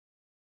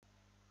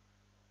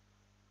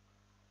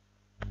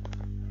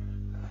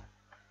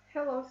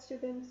Hello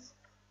students,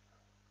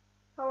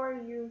 how are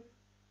you?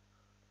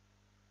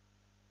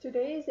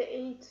 Today is the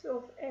 8th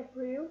of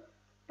April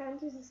and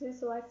this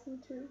is lesson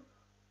 2.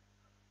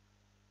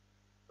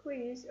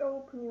 Please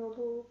open your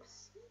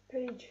books,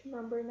 page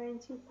number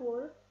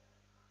 94.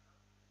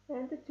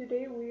 And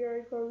today we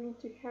are going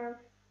to have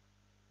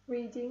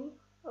reading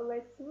a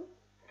lesson,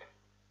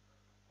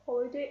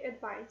 holiday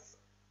advice.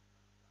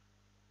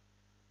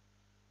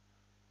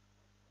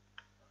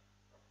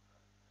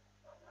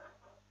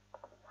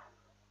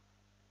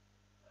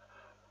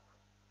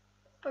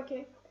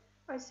 Okay,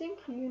 I think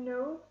you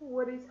know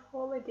what is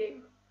holiday,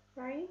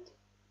 right?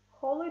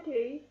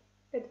 Holiday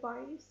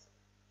advice.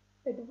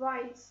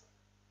 Advice.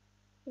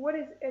 What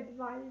is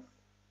advice?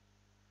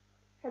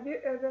 Have you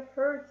ever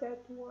heard that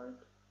word?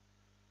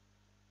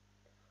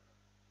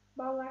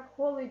 Балалар,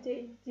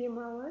 holiday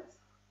демалыс,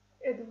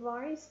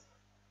 advice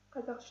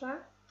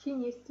қазақша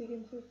кеңес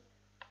деген сөз.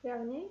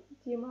 Яғни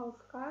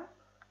демалысқа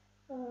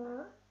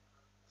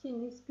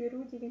кеңес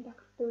беру деген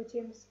тақырыпты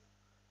өтеміз.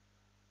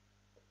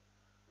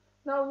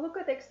 Now look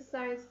at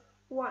exercise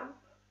 1.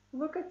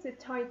 Look at the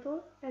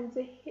title and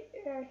the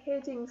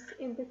headings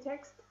in the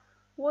text.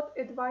 What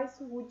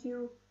advice would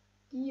you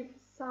give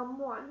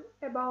someone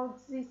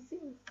about these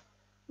things?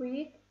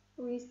 Read,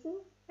 listen,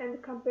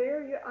 and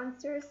compare your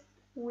answers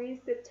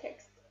with the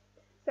text.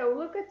 So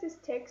look at this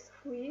text,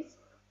 please.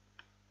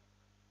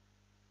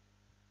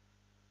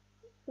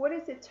 What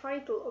is the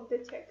title of the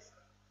text?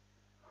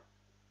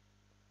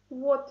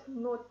 What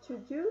not to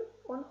do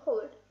on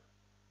holiday.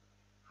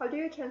 How do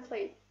you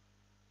translate?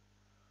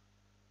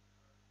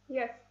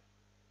 Yes,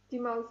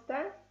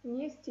 демалыста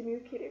не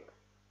істемеу керек.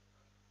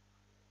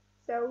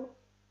 So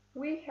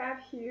we have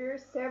here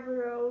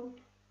several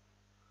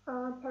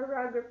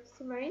paragraphs,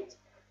 right?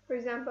 For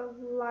example,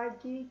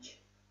 luggage,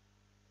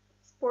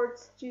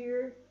 sports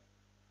gear,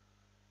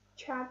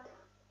 chat,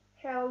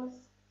 health,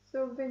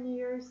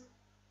 souvenirs,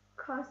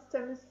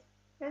 customs,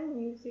 and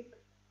music.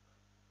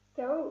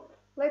 So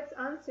let's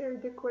answer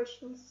the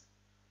questions.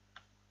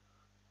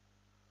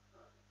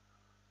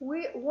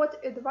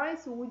 What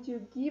advice would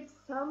you give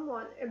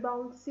someone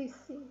about these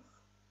things?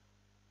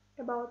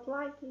 About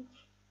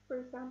luggage,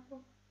 for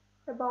example,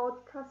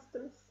 about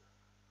customs.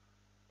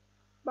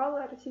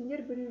 Балалар,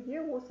 сендер біреуге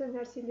осы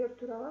нәрселер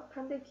туралы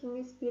қандай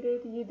кеңес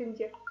берер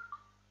едіңдер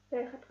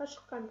саяхатқа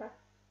шыққанда?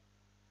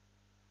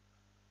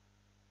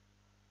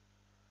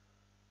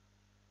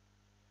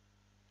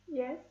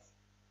 Yes?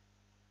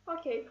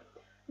 Okay.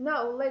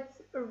 Now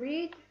let's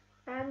read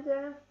and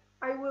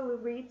I will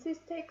read this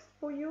text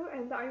for you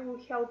and I will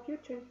help you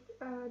to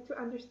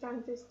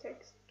understand this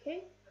text,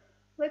 okay?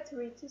 Let's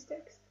read this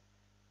text.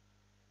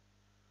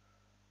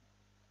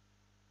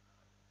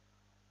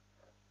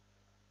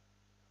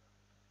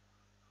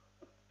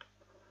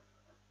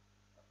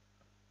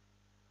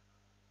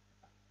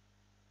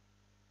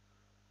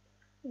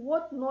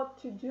 What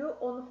not to do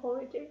on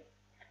holiday?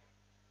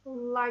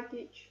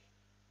 Luggage.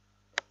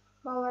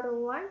 Балалар,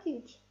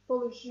 luggage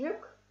бұл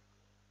жүк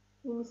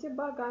немесе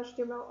багаж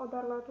деп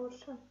аударылады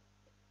орысша.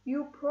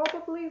 You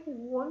probably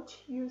won't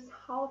use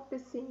half the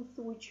things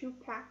which you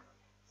pack,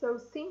 so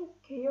think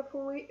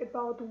carefully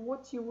about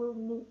what you will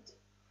need.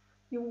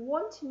 You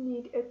won't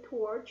need a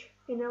torch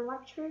in a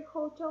luxury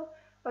hotel,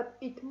 but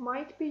it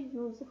might be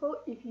useful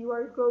if you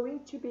are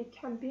going to be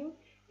camping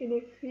in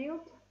a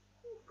field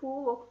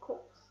full of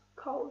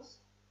cows.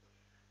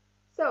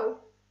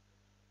 So,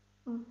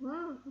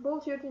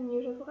 бұл жерде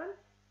не жазылған?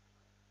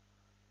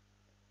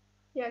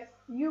 Yes,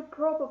 you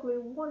probably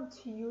want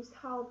to use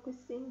half the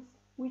things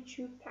which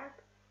you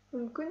pack.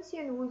 Мүмкін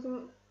сен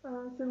өзің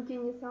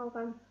сөмкеңе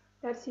салған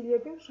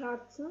нәрселердің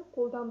жартысын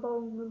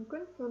қолданбауың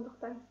мүмкін,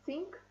 сондықтан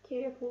think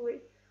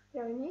carefully,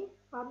 яғни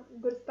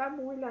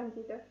дұрыстап ойлан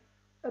дейді.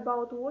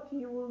 About what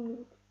you will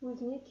need,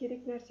 өзіңе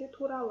керек нәрсе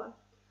туралы.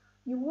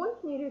 You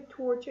won't need a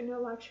torch in a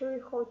luxury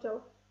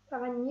hotel.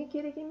 Саған не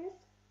керек емес?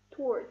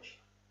 Torch.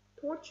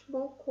 Torch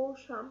бұл қол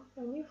шам,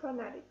 яғни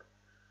фонарик.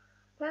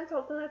 Сән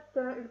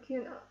салтанатты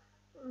үлкен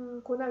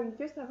қонақ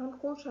үйде саған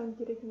қол шам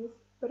керек емес,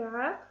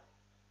 бірақ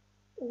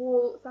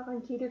ол саған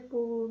керек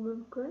болуы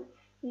мүмкін,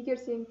 егер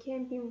сен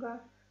кемпинға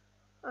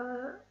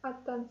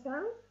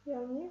аттансаң,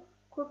 яғни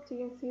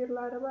көптеген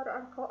сиырлары бар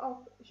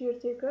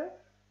жердегі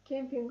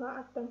кемпинға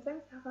аттансаң,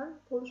 саған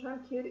қол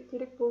шам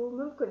керек болуы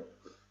мүмкін.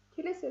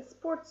 Келесі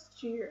sports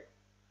gear.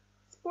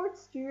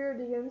 Sports gear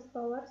дегеніміз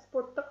балалар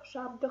спорттық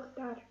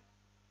жабдықтар.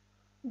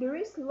 There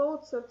is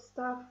lots of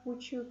stuff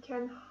which you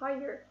can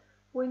hire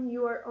when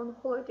you are on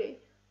holiday,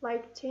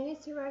 like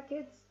tennis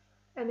rackets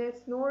and a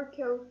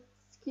snorkel,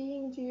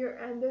 skiing gear,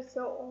 and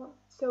so on.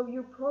 So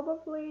you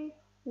probably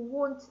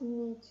won't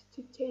need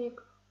to take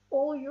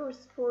all your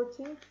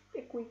sporting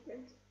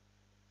equipment.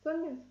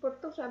 Сонымен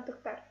спорттық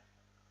жабдықтар.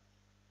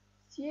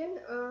 Сен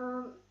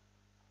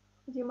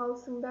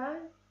демалысыңда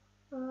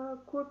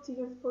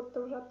көптеген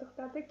спорттық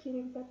жабдықтарды,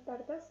 керек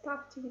заттарды,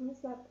 stuff деген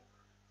зат.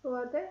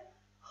 Соларды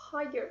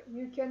hire,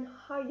 you can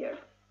hire,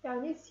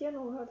 яғни сен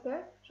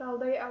оларды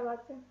жалдай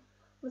аласың.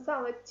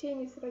 Мысалы,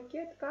 теннис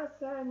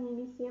ракеткасы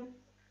немесе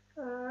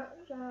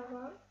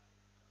жаңағы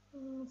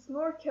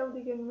Snorkel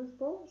дегеніміз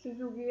бұл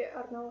жүзуге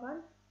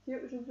арналған,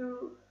 жүзу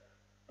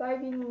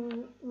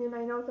дайвингмен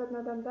айналысатын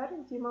адамдар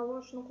демалу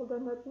үшін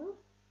қолданатын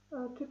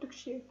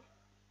түтікше.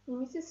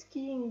 Немесе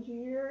skiing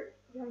gear,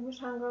 яғни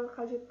шаңғыға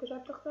қажетті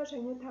жабдықтар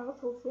және тағы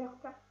сол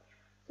сияқты.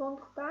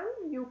 Сондықтан,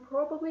 you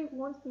probably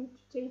want me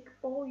to take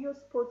all your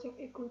sporting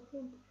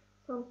equipment.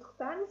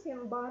 Сондықтан,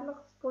 сен барлық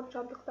спорт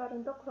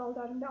жабдықтарыңды,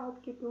 құралдарыңды алып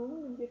кетуің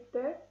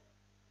міндетті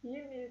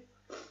емес.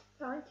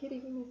 Саған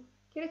керек емес.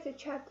 Келесі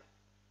chat.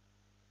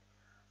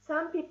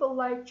 Some people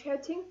like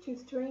chatting to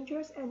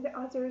strangers and the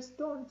others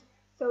don't.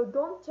 So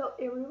don't tell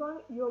everyone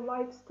your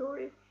life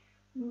story.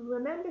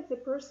 Remember, the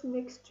person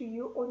next to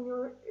you on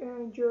your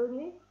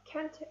journey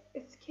can't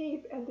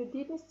escape and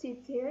didn't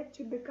sit there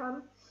to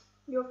become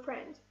your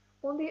friend.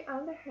 On the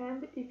other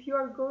hand, if you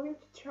are going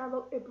to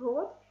travel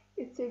abroad,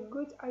 it's a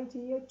good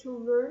idea to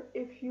learn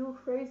a few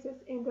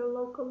phrases in the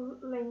local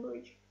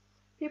language.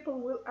 People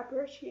will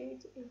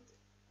appreciate it.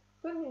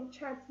 Сонымен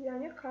чат,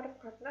 яғни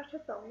қарым-қатынас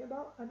жасау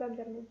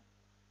адамдармен.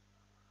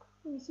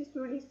 Немесе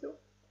сөйлесу.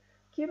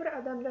 Кейбір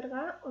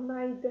адамдарға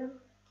ұнайды,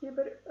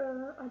 кейбір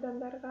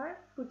адамдарға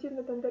бөтен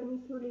адамдармен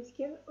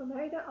сөйлескен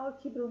ұнайды, ал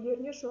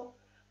кейбіреулеріне жоқ.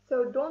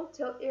 So don't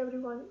tell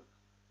everyone.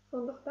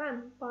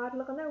 Сондықтан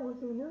барлығына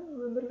өзіңнің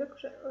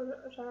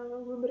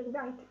өміріңді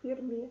айтып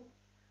берме.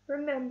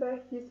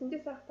 Remember, есіңде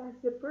сақта,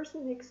 the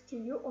person next to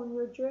you on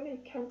your journey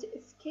can't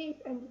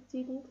escape and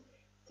didn't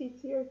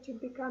sit there to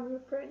become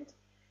your friend.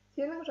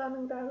 Сенің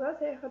жаныңдағы,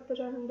 саяхатта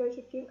жаныңда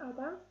жүрген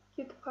адам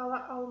кетіп қала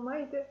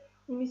алмайды,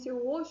 немесе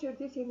ол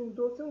жерде сенің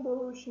досың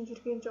болу үшін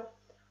жүрген жоқ.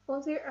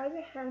 On the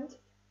other hand,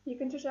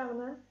 екінші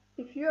жағынан,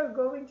 if you are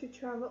going to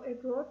travel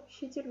abroad,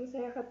 шетелге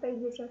саяхаттайын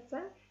деп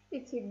жатсаң,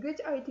 it's a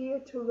good idea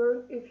to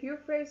learn a few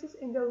phrases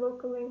in the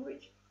local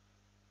language.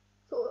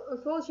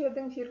 Сол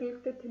жердің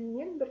жергілікті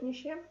тілінен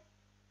бірнеше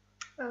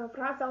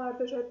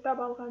фразаларды жаттап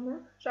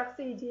алғаны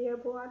жақсы идея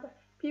болады.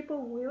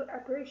 People will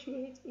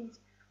appreciate it.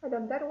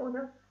 Адамдар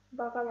оны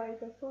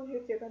бағалайды, сол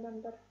жердегі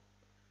адамдар.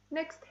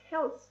 Next,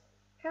 health.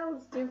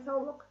 Health,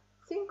 денсаулық.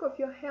 Think of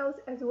your health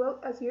as well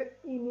as your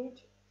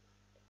image.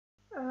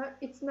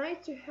 It's nice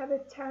to have a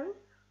tan,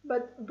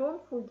 but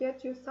don't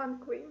forget your sun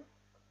cream.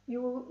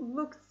 You will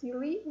look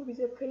silly with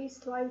a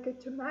face like a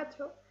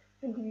tomato,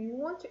 and you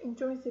won't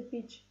enjoy the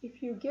beach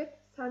if you get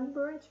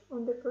sunburned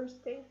on the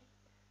first day.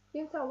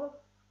 Денсаулық.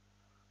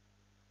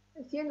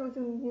 Сен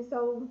өзіңнің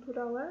денсаулығың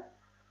туралы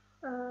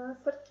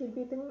сырт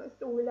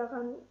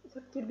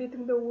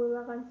келбетіңді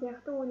ойлаған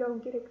сияқты ойлауың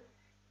керек.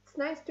 It's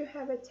nice to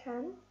have a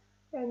tan,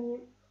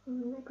 яғни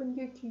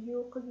күнге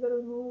күйеу,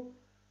 қыздырыну,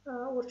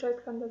 орысша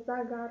айтқанда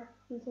загар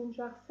деген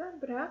жақсы,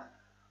 бірақ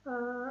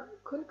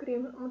күн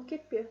кремін ұмыт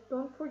кетпе.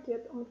 Don't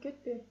forget, ұмыт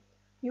кетпе.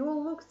 You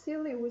will look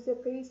silly with a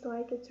face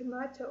like a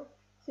tomato.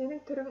 Сенің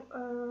түрің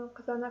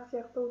қызанақ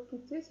сияқты болып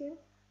кетсе, сен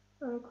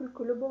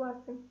күлкілі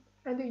боласың.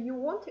 And you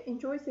won't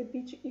enjoy the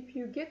beach if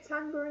you get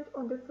sunburned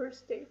on the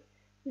first day.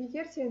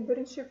 Егер сен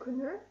бірінші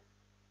күні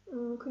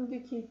күнге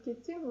күйіп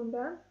кетсең,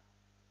 онда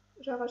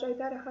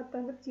жағажайда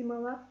рахаттанып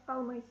демала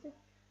алмайсың.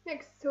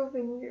 Next,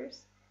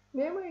 souvenirs.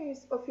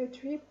 Memories of your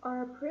trip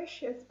are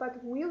precious, but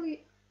will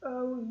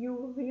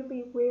you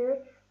really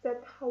wear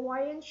that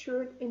Hawaiian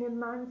shirt in a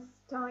month's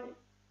time?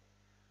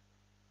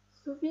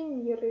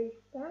 Сувениры,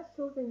 да,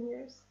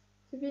 souvenirs,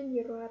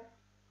 сувенирлар.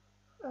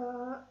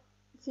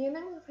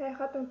 Сенің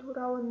саяхатың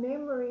туралы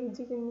memory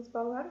дегеніміз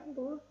балар,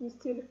 бұл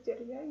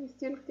естеліктер, ja?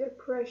 Естеліктер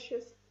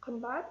precious,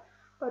 қымбат,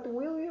 but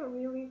will you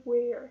really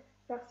wear?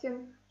 Бірақ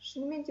сен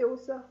шынымен де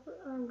осы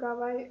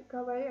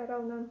Гавай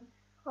аралынан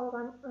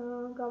алған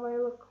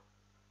гавайлық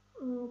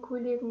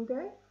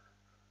көйлегіңді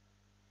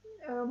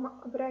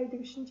бір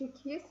айдың ішінде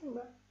киесің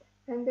ба?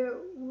 And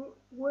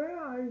where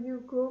are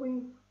you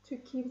going to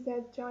keep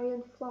that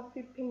giant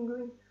fluffy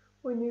penguin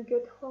when you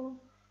get home?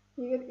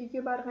 Егер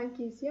үйге барған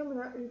кезде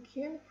мына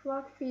үлкен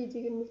fluffy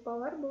дегеніміз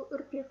балар, бұл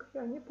үрпек,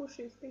 яғни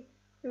пушистый.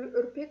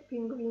 Үрпек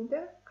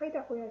пингвинді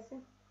қайда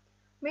қоясың?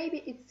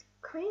 Maybe it's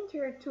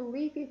kinder to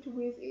leave it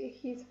with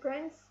its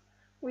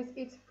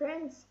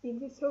friends in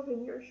the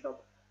souvenir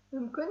shop.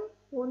 Мүмкін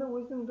оны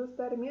өзінің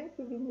достарымен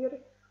сувенир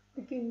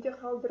дүкенінде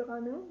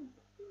қалдырғаның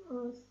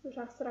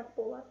жақсырақ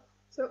болады.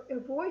 So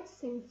avoid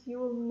things you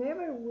will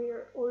never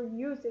wear or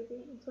use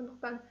again.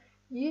 Сондықтан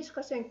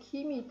ешқашан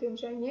кимейтін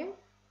және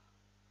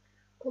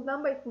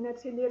қолданбайтын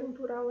нәрселерің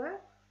туралы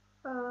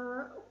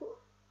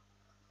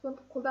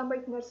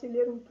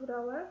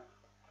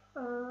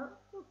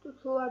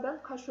солардан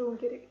қашуың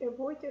керек.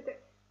 Avoid еді,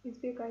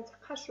 избегать,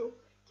 қашу.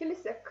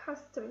 Келесі,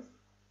 customs.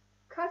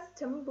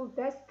 Custom бұл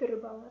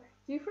дәстүр балар.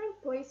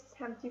 Different places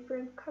have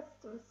different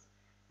customs.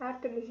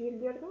 Әртүрлі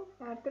жерлердің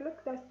әртүрлі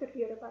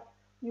дәстүрлері бар.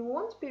 You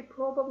won't be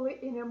probably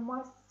in a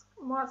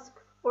mosque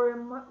or a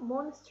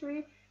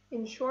monastery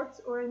in shorts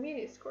or a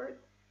miniskirt.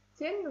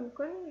 Сен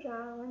мүмкін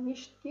жаңағы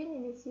мешітке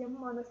немесе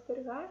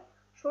монастырьға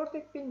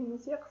шортикпен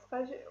немесе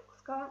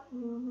қысқа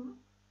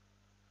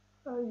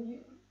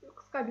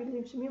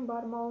белдемшемен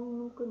бармауың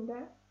мүмкін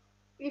да.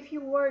 If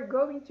you were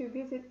going to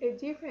visit a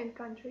different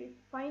country,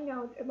 find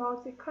out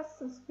about the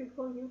customs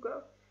before you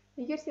go.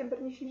 Егер сен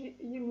бірнеше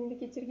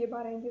мемлекеттерге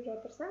барайын деп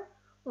жатырсаң,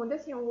 онда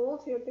сен ол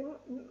жердің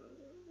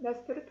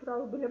дәстүрі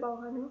туралы біліп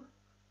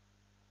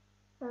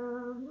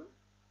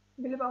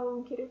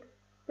алуың керек.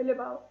 Біліп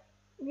ал.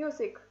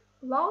 Music.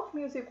 Loud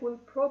music will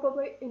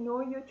probably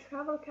annoy your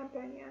travel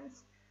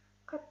companions.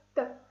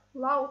 Қатты.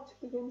 Loud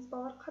дегеніміз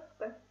балар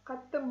қатты.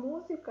 Қатты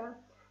музыка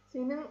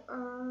сенің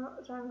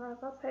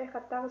жаңағы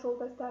саяхаттағы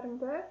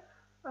жолдастарыңды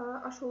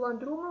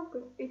ашуландыруы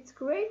мүмкін. It's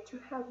great to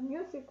have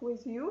music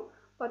with you,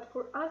 but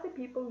for other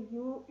people,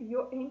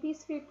 your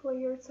MP3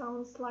 player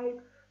sounds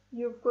like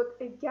you've got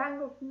a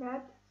gang of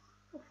mad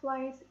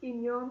flies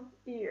in your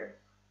ear.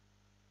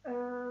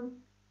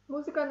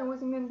 Музыканы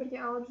өзіңмен бірге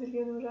алып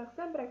жүргенің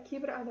жақсы, бірақ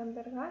кейбір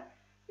адамдарға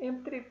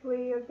MP3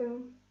 плеердің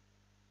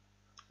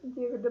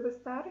дегі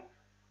дыбыстар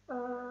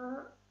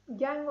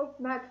gang of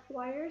mad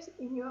flies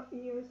in your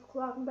ears,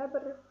 құлағында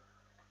бір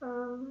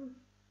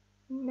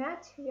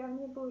mad,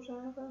 яғни бұл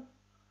жаңағы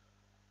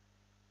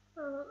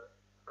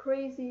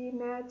crazy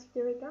mad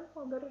деп айтамыз,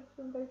 ол бір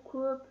сондай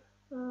көп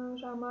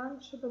жаман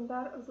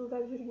шыбындар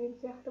ызылдап жүрген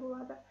сияқты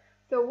болады.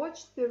 So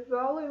watch the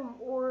volume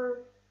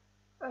or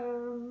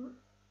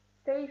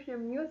save your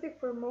music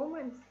for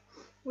moments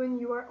when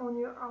you are on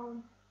your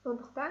own.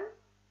 Сондықтан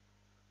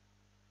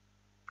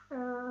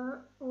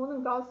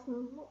оның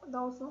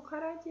дауысын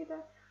қара дейді,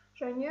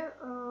 және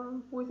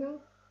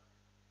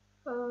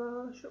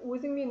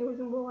өзіңмен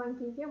өзің болған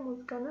кезде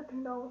музыканы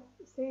тыңдау.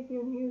 Save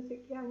your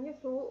music, яғни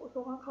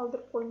соған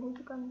қалдырып қой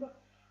музыкаңды.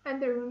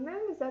 And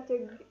remember that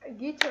a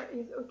guitar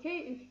is okay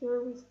if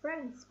you're with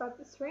friends,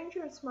 but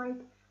strangers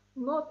might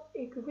not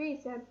agree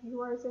that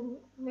you are the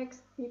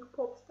next big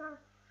pop star.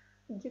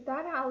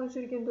 Гитара алып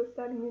жүрген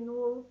достарымен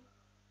ол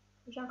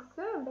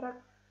жақсы, бірақ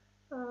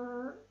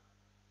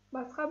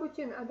басқа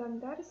бөтен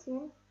адамдар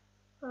сен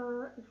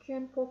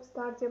үлкен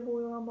поп-стар деп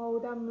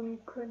ойламауы да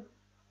мүмкін.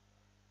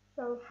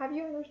 So, have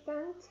you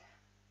understand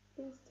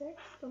this text?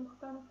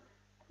 Сондықтан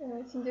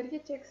сендерге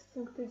текст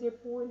түсінікті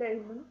деп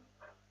ойлаймын.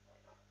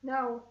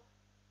 Now,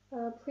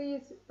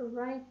 please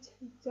write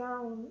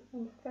down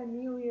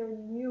unfamiliar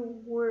new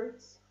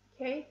words,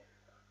 okay?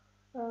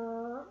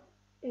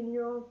 In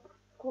your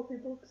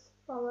copybooks.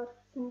 Балалар,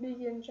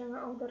 түсінбеген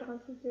жаңа аударған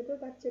сөздерді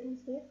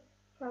дәптеріңізге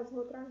жазып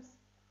отырамыз.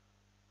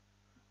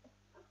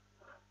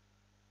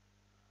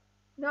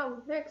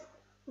 Now, next,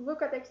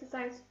 look at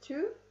exercise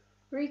 2.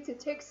 Read the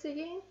text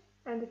again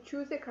and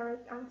choose the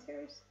correct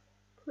answers.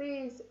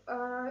 Please,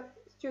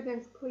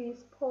 students,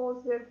 please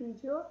pause the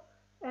video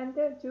and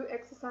do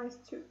exercise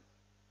 2.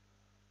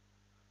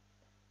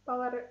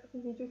 Балалар,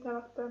 видео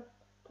сабақты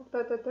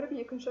тоқтата тұрып,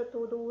 екінші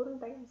атауды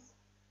орындаймыз.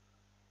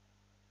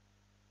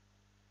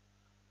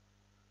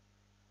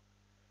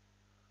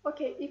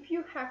 Okay, if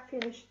you have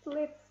finished,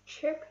 let's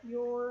check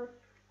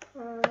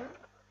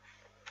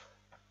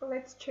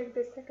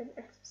the second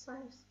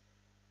exercise.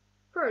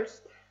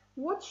 First,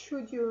 what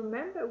should you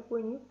remember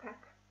when you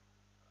pack?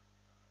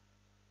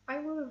 I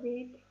will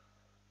read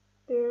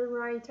the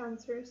right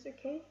answers,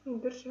 okay?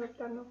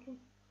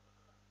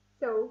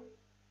 So,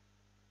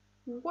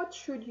 what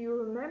should you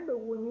remember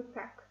when you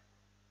pack?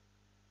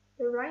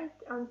 The right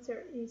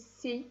answer is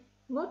C,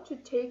 not to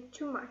take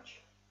too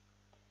much.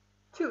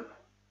 2.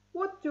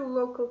 What do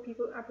local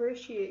people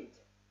appreciate?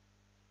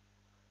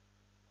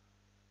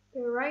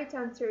 The right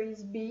answer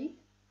is B,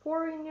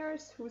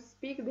 foreigners who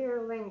speak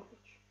their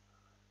language.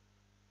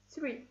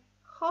 3.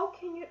 How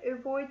can you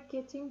avoid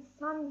getting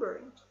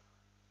sunburned?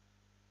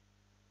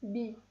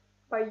 B,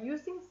 by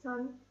using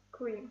sun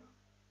cream.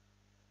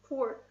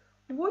 4.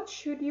 What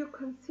should you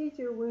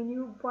consider when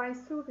you buy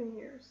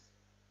souvenirs?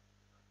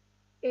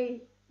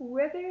 A,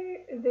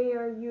 whether they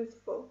are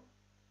useful.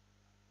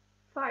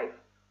 5.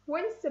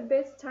 When is the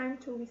best time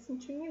to listen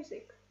to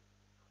music?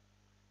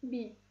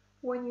 B,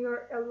 when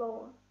you're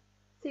alone.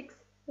 6.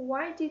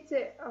 Why did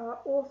the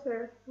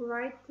author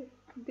write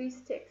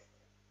this text?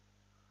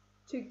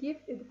 To give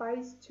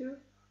advice to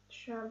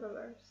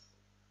travelers.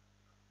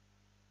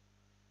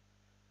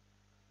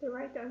 The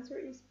right answer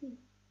is B.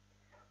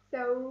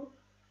 So,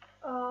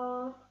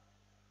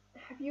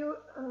 have you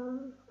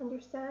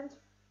understand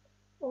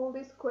all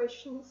these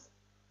questions?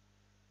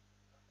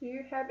 Do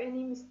you have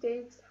any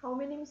mistakes? How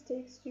many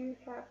mistakes do you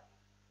have?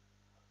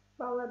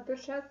 Балалар,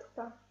 дұрыс жаздық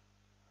па?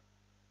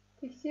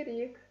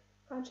 Тексерейік,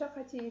 қанша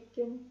қате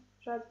кеткен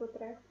жазып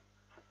отырайық.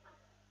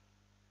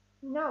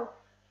 Now,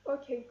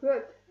 okay,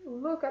 good.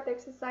 Look at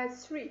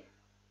exercise 3.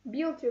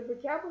 Build your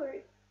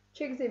vocabulary.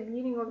 Check the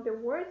meaning of the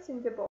words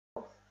in the box.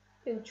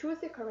 Then choose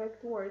the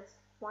correct words.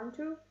 1,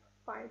 2,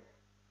 5.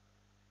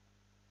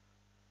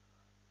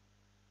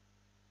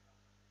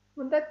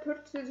 Мұнда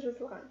 4 сөз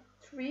жазылған.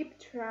 Trip,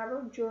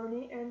 travel,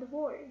 journey, and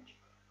voyage.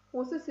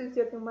 Осы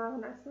сөздердің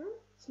мағынасын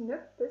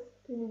түсініп, біз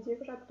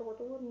төмендегі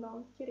жаттығуды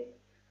орындауымыз керек.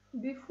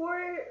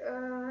 Before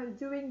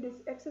doing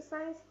this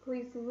exercise,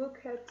 please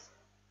look at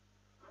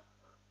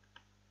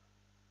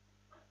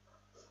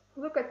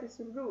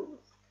these rules.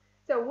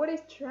 So, what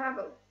is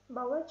travel?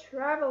 Бала,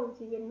 travel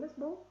дегеніміз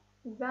бұл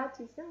зат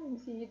есім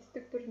немесе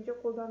етістік түрінде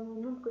қолданылуы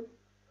мүмкін.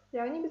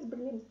 Яғни біз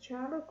білеміз,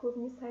 travel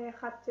көбіне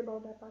саяхат деп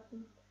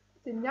аударылатын.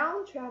 The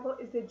noun travel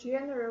is a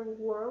general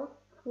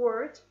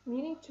word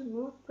meaning to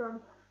move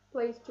from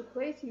place to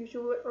place,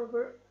 usually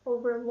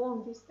over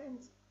long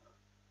distance.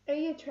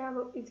 Air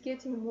travel is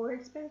getting more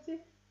expensive.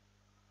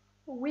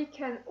 We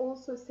can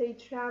also say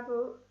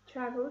travels,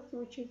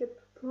 which is a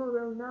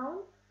plural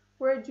noun.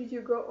 Where did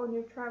you go on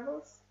your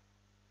travels?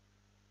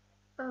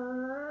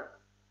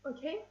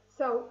 Okay,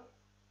 so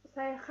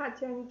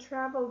саяхат яғни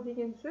travel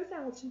деген сөз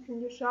ағылшын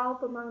тілінде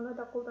жалпы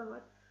мағынада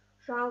қолданылады.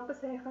 Жалпы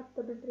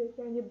саяхатты білдіреді,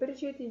 яғни бір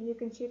жерден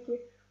екінші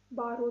жерге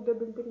баруды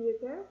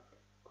білдіреді.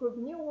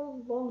 Көбіне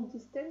ол long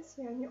distance,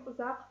 яғни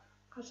ұзақ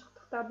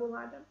қашықтықта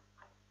болады.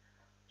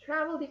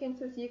 Travel деген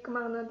сөз екі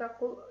мағынада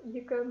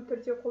екі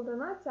түрде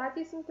қолданылады. Зат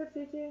есім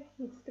түрде де,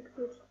 етістік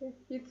түрде.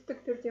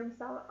 Етістік түрде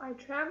мысалы I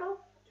travel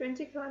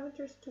 20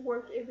 kilometers to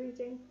work every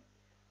day.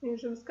 Мен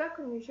жұмысқа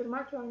күніне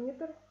 20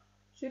 километр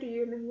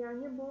жүремін,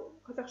 яғни бұл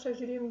қазақша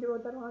жүремін деп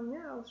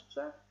аударғанмен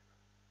ағылшынша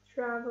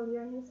travel,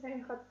 яғни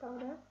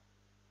саяхаттауда.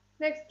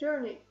 Next,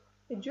 journey.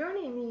 A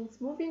journey means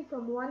moving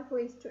from one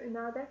place to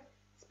another,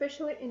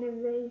 especially in a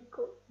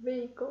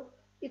vehicle.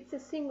 It's a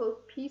single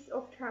piece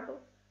of travel.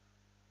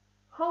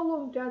 How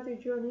long does a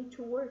journey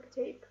to work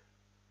take?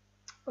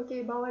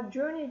 Okay, балалар,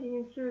 journey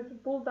деген сөз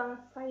бұл да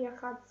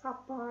саяхат,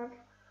 сапар.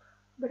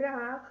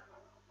 Бірақ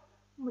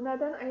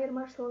мынадан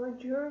айырмашылығы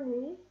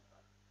journey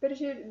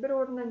бір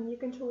орыннан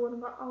екінші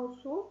орынға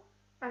ауысу,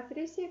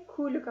 әсіресе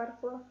көлік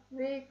арқылы,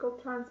 vehicle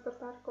transport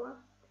арқылы.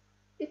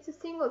 It's a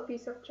single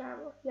piece of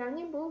travel.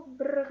 Яғни бұл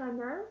бір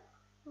ғана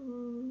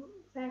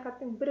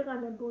саяхаттың бір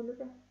ғана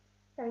бөлігі.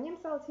 Яғни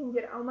мысалы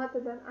сендер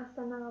Алматыдан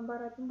Астанаға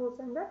баратын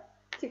болсаңдар,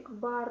 тек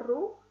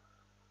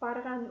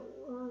барған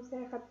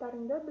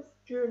саяхаттарыңда біз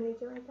journey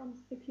деп айтамыз.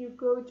 If you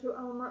go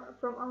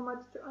from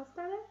Almaty to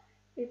Astana,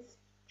 it's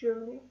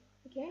journey.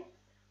 Okay?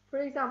 For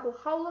example,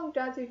 how long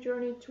does your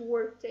journey to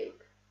work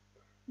take?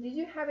 Did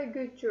you have a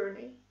good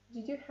journey?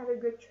 Did you have a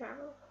good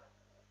travel?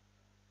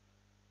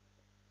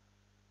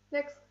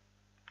 Next.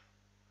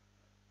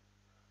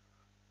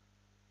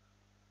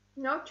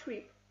 Now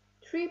trip.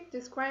 Trip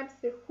describes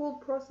the full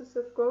process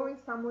of going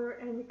somewhere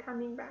and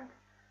coming back.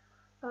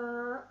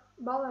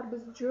 Балалар,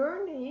 біз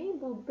journey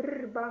бұл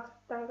бір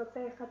бағыттағы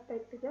саяхатты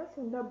айттық,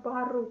 сонда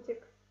бару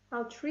тек.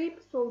 Ал trip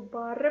сол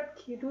барып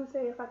келу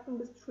саяхатын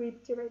біз trip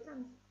деп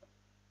айтамыз.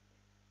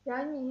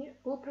 Яғни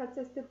бұл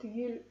процесті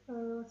түгел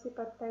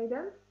сипаттайды.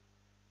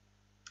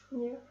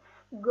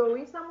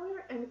 Going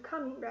somewhere and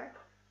coming back.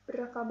 Бір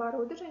жаққа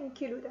баруды және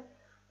келуді.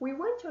 We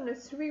went on a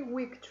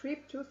 3-week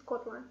trip to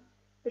Scotland.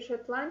 Біз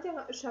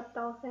Шотландияға 3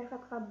 апталық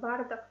саяхатқа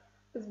бардық.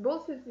 Біз бұл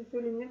сөзді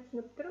сөйлемнен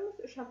түсініп тұрмыз,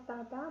 3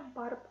 аптада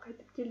барып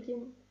қайтып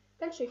келген.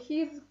 Дальше,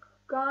 he's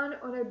gone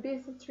on a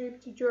business trip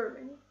to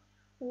Germany.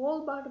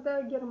 Ол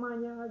барды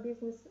Германияға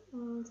бизнес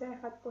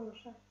саяхат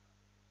бойынша.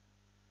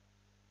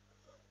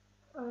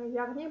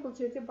 Яғни бұл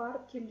жерде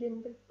барып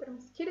келгенін біліп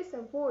тұрмыз. Келесі,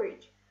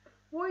 voyage.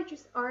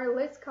 Voyages are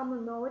less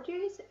common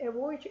nowadays. A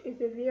voyage is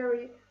a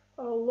very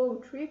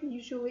long trip,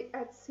 usually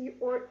at sea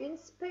or in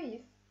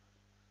space.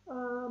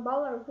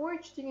 Балалар,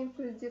 voyage деген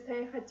сөзде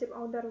саяхат деп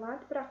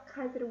аударылады, бірақ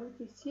қазір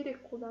өте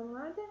сирек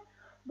қолданылады.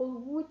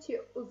 Бұл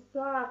өте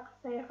ұзақ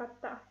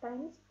саяхатты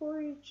ақтаймыз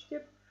voyage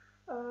деп.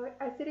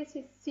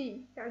 Әсіресе sea,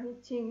 яғни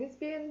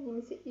теңізбен,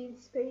 немесе in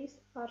space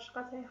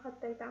ғарышқа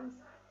саяхатты айтамыз.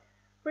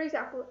 For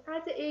example,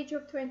 at the age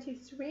of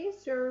 23,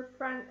 Sir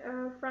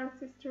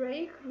Francis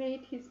Drake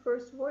made his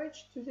first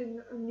voyage to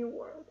the New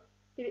World.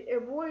 A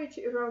voyage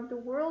around the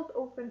world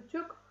often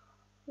took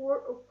 4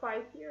 or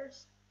 5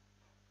 years.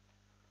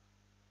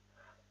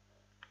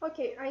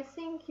 Okay, I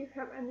think you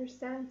have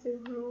understand the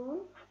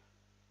rule.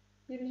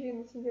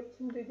 Ережені сендер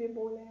түсінді деп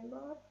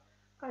ойлаймын.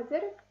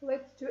 Қазір,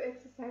 let's do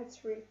exercise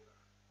 3.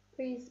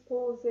 Please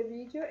pause the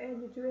video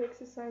and do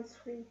exercise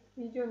 3.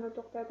 Видеоны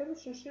тоқтатып,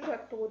 3-ші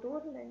жаттығуды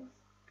орындаймыз.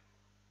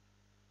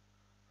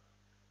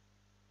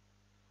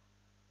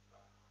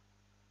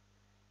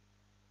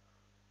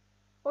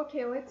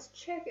 Okay, let's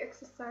check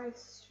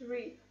exercise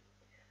 3.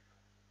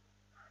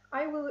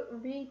 I will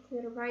read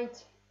the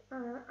right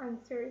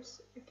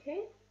answers,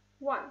 okay?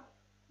 1.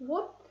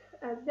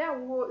 That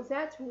was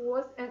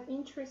an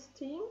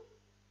interesting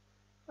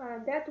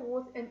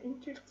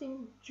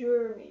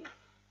journey.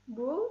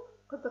 Бұл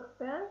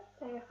қызықты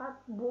саяхат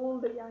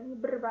болды, яғни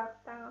бір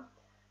бағыттағы.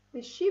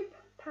 The ship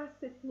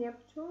passed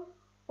Neptune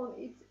on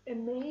its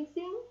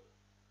amazing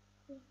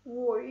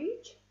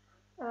voyage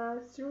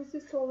through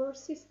the solar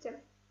system.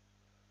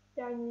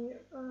 Яғни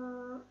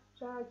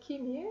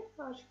кеме,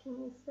 ғарыш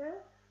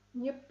кемесі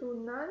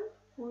Нептуннан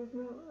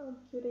өзінің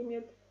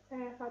керемет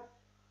саяхат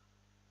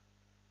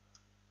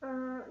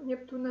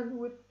Нептуннан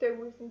өтті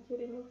өзінің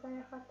керемет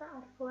саяхаты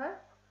арқылы,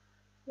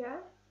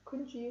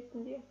 күн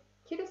жүйесінде.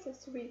 Келесі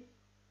 3.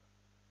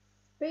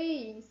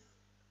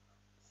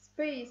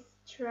 Space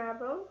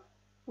travel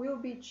will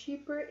be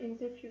cheaper in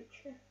the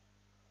future.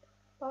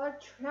 Балар,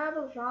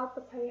 travel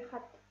жалпы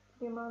саяхат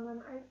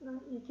деманын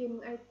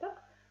екенін айттық.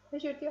 Бұл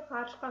жерде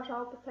ғарышқа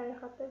жалпы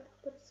саяхат айтып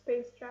тұр,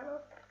 space travel.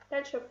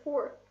 Дальше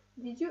 4.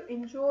 Did you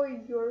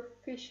enjoy your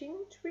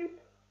fishing trip?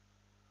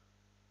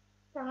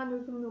 Саған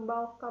өзіңнің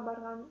балыққа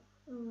барған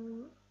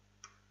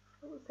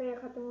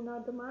саяхатың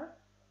ұнады ма?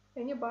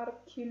 Яғни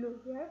барып келу,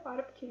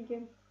 барып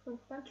келген.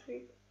 Сондықтан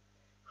trip.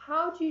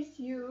 How did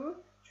you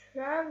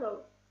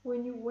travel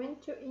when you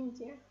went to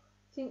India?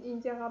 Сен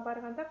Индияға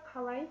барғанда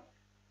қалай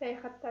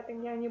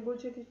саяхаттадың? Яғни бұл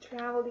жерде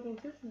travel деген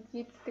сөз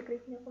жетістік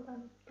ретінде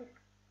қолданылып тұр.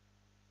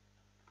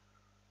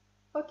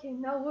 Okay,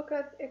 now look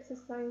at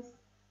exercise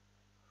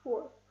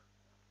 4.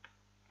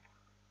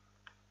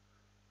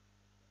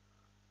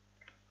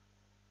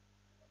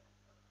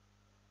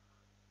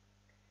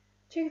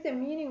 Check the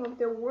meaning of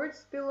the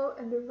words below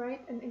and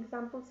write an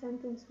example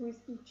sentence with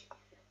each.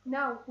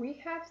 Now we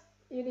have,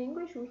 in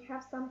English, we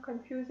have some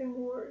confusing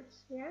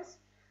words, yes?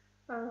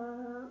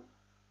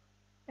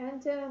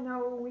 And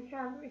now we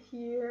have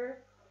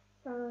here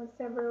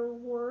several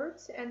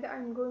words, and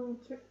I'm going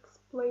to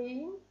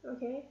explain,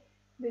 okay,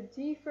 the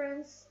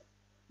difference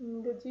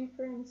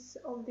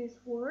of these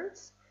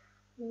words,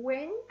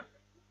 when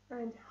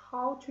and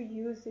how to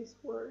use these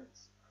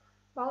words.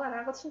 Балалар,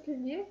 ағылшын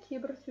тілінде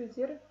кейбір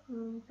сөздер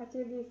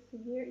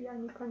қателесуге,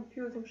 яғни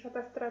confusing,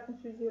 шатастыратын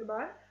сөздер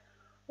бар.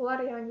 Олар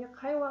яғни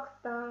қай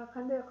уақытта,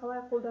 қандай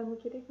қалай қолдану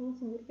керек, мен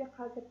сендерге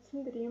қазір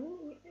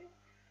түсіндіремін.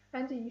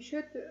 And you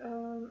should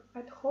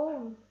at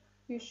home,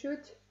 you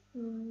should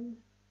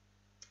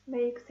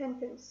make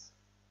sentence.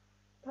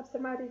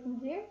 Тапсырма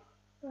ретінде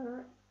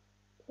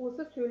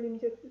осы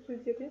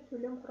сөздерден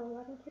сөйлем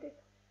құраларын керек.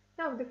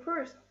 Now the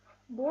first,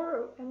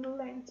 borrow and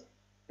lend.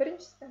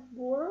 Біріншісі,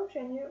 borrow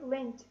және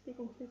lend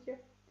деген сөздер.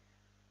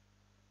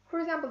 For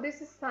example,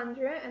 this is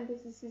Sandra and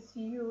this is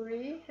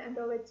Yuri, and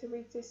let's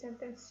read this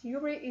sentence.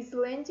 Yuri is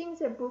lending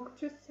the book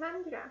to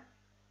Sandra.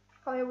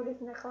 Қалай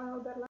ойлайсыңдар, қалай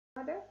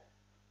аударылады?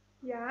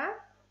 Я,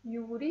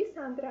 Юри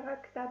Сандраға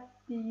кітап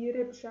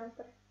беріп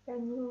жатыр.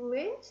 Яғни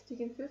lend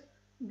деген сөз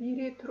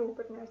бере тұру,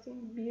 бір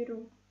нәрсені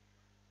беру.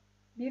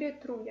 Бере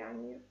тұру,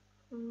 яғни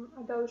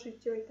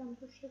одолжить деп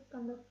айтамыз орысша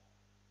айтқанда.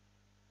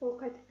 Ол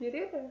қайтып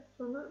береді,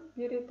 соны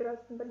бере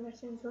тұрасың бір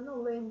нәрсені, соны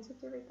lend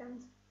деп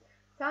айтамыз.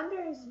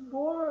 Sandra is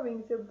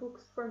borrowing the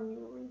books from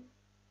Yuri.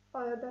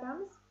 Қалай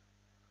аударамыз?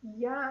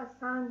 Я,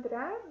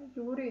 Сандра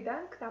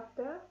Юридан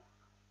кітапты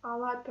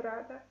ала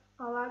тұрады.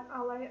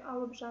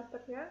 Алып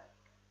жатыр, я?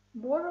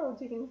 Borrow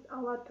деген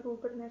ала тұру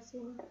бір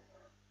нәрсені.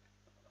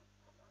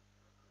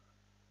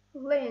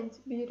 Lend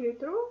бере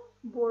тұру,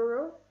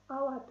 borrow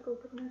ала тұру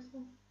бір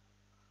нәрсені.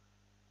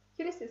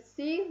 Келесі,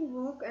 see,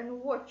 look and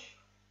watch.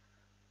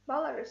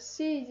 Балалар,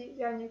 see,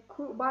 яғни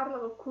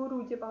барлығы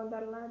көру деп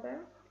аударылады.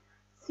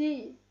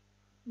 See,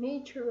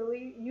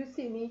 naturally, you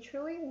see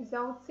naturally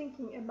without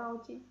thinking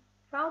about it.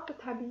 Жалпы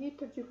табиғи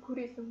түрде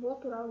көресің, ол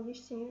туралы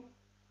ештеңе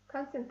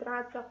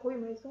концентрация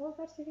қоймайсың ол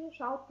нәрсеге,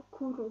 жалпы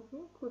көру.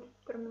 Мен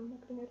көріп тұрмын,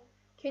 например.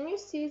 Can you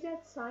see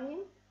that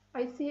sign?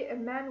 I see a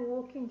man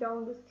walking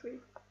down the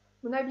street.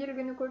 Мына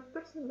белгіні көріп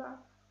тұрсың ба?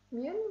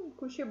 Мен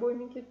көше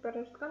бойымен кетіп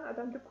бара жатқан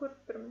адамды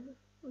көріп тұрмын.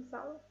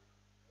 Мысалы,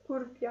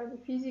 көріп, яғни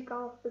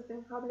физикалық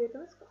біздің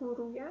қабілетіміз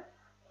көру,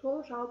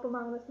 сол жалпы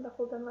мағынасында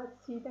қолданылады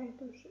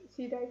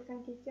see-ді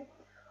айтқан кезде.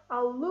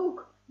 Ал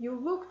look, you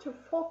look to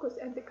focus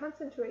and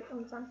concentrate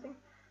on something.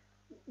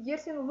 Егер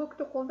сен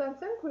look-ты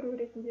қолдансаң көру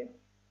ретінде,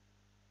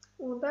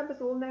 онда біз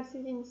ол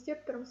нәрсеге не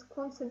істеп тұрмыз?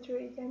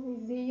 Concentrate,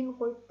 яғни зейін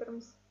қойып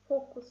тұрмыз.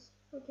 Focus,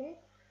 okay?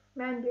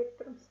 Мән беріп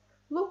тұрмыз.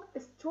 Look, a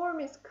storm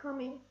is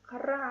coming.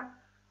 Қара,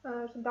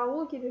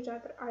 дауыл келе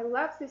жатыр. I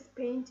love this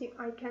painting.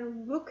 I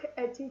can look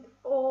at it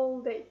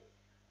all day.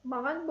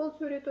 Маған бұл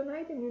сурет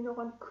ұнайды, мен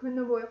оған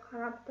күні бойы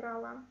қарап тұра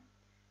аламын.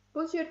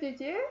 Бұл жерде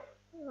де,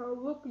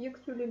 look екі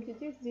сөйлемде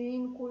де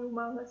зейін қою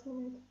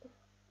мағынасымен айтып тұр.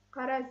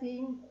 Қара,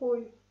 зейін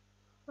қой.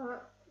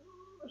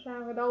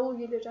 Жаңағы дауыл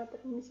келе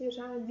жатыр. Немесе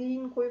жаңа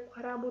зейін қойып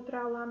қарап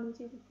отыра аламын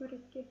дейді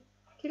суретке.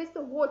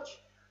 Келесі watch.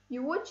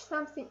 You watch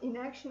something in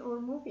action or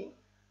moving.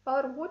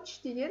 Балар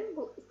watch деген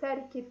бұл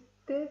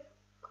іс-әрекетті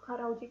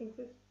қарау деген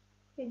сөз.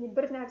 Яғни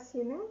бір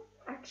нәрсенің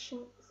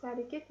action,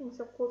 іс-әрекет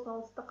немесе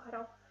қозғалысты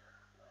қарау.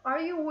 Are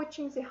you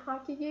watching the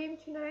hockey game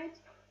tonight?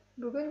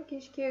 Бүгін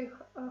кешке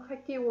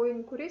хоккей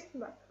ойынын көресің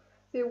ба?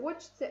 They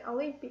watched the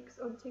Olympics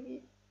on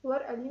TV.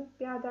 Олар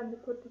олимпиаданы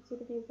көрді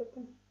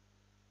телевизордан.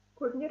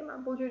 Көрдіңдер ме?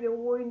 Бұл жерде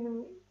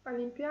ойынның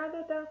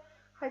олимпиадада,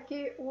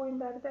 хоккей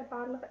ойындарда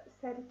барлығы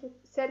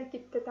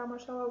іс-әрекетті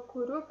тамашалау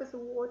көру, біз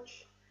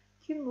watch,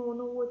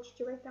 киноны watch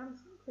деп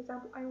айтамыз. For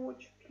example, I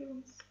watch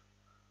films.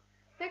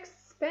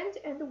 Next, spend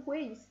and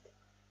waste.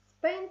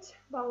 Spend,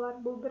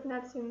 балалар, бұл бір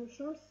нәрсені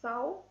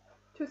жұмсау.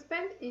 To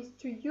spend is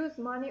to use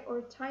money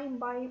or time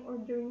buying or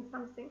doing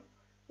something.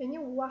 Яғни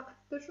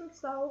уақытты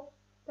жұмсау,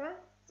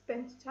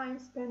 spend time,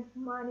 spend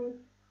money,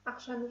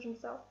 ақшаны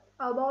жұмсау.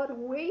 Ал балалар,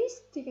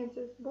 waste деген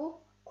сөз, бұл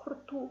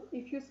құрту.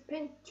 If you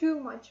spend too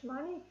much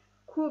money,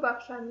 көп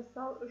ақшаны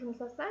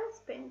жұмсасаң,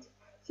 spend,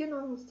 сен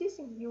оны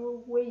істейсің, you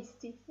will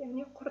waste it,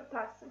 яғни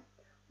құртасың.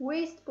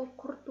 Waste бұл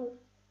құрту.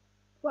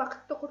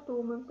 Уақытты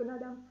құртуы мүмкін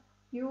адам.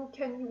 You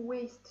can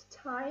waste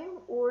time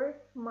or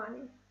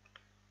money.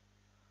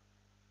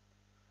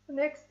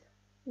 Next,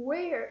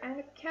 wear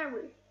and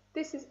carry.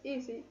 This is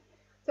easy.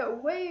 So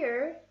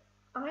wear,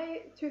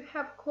 to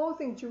have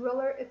clothing,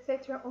 jewelry,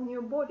 etc. on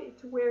your body.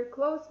 To wear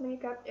clothes,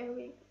 makeup,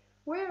 earring.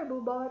 Wear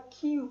бұл балалар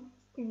кию,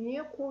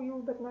 үстіңе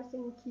қою бір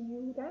нәрсені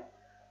кию, да?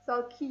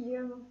 Мысалы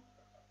киім,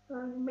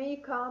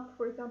 makeup,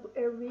 for example,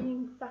 a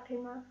ring,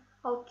 сақина.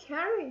 Ал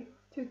carry,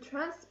 to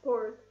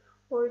transport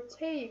or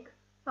take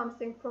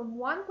something from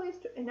one place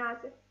to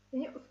another.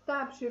 Яғни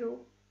ұстап жүру.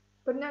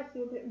 Бір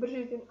нәрсені бір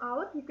жерден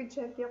алып,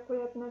 екінші жерге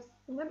қоятын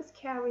нәрсені біз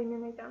carry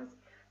мен айтамыз.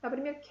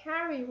 Например,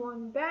 carry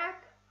one bag,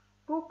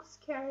 books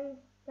carry,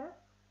 да?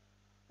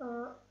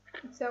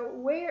 So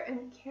wear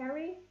and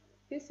carry,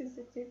 this is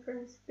the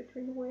difference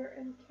between wear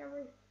and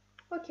carry.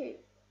 Okay,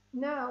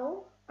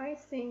 now I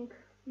think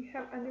you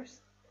have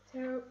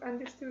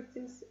understood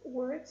these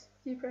words,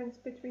 difference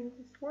between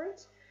these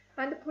words,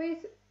 and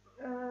please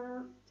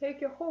take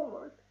your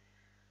homework.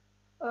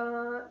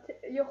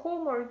 Your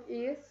homework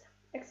is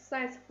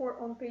exercise 4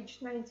 on page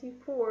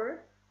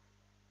 94.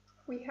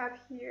 We have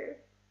here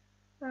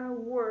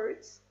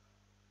words.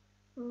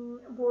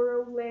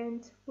 Borrow,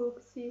 lend,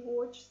 book, see,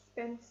 watch,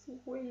 spend,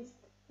 waste,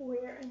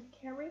 wear, and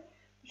carry.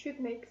 You should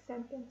make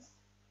sentence.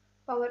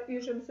 Балалар үй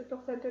жұмысы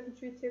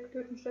 94-ші беттегі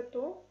 4-ші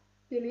топ.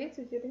 Берілген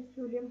сөздердің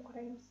сөйлем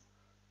құраймыз.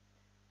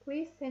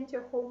 Please send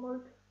your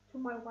homework to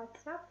my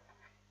WhatsApp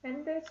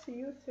and see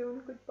you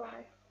soon.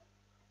 Goodbye.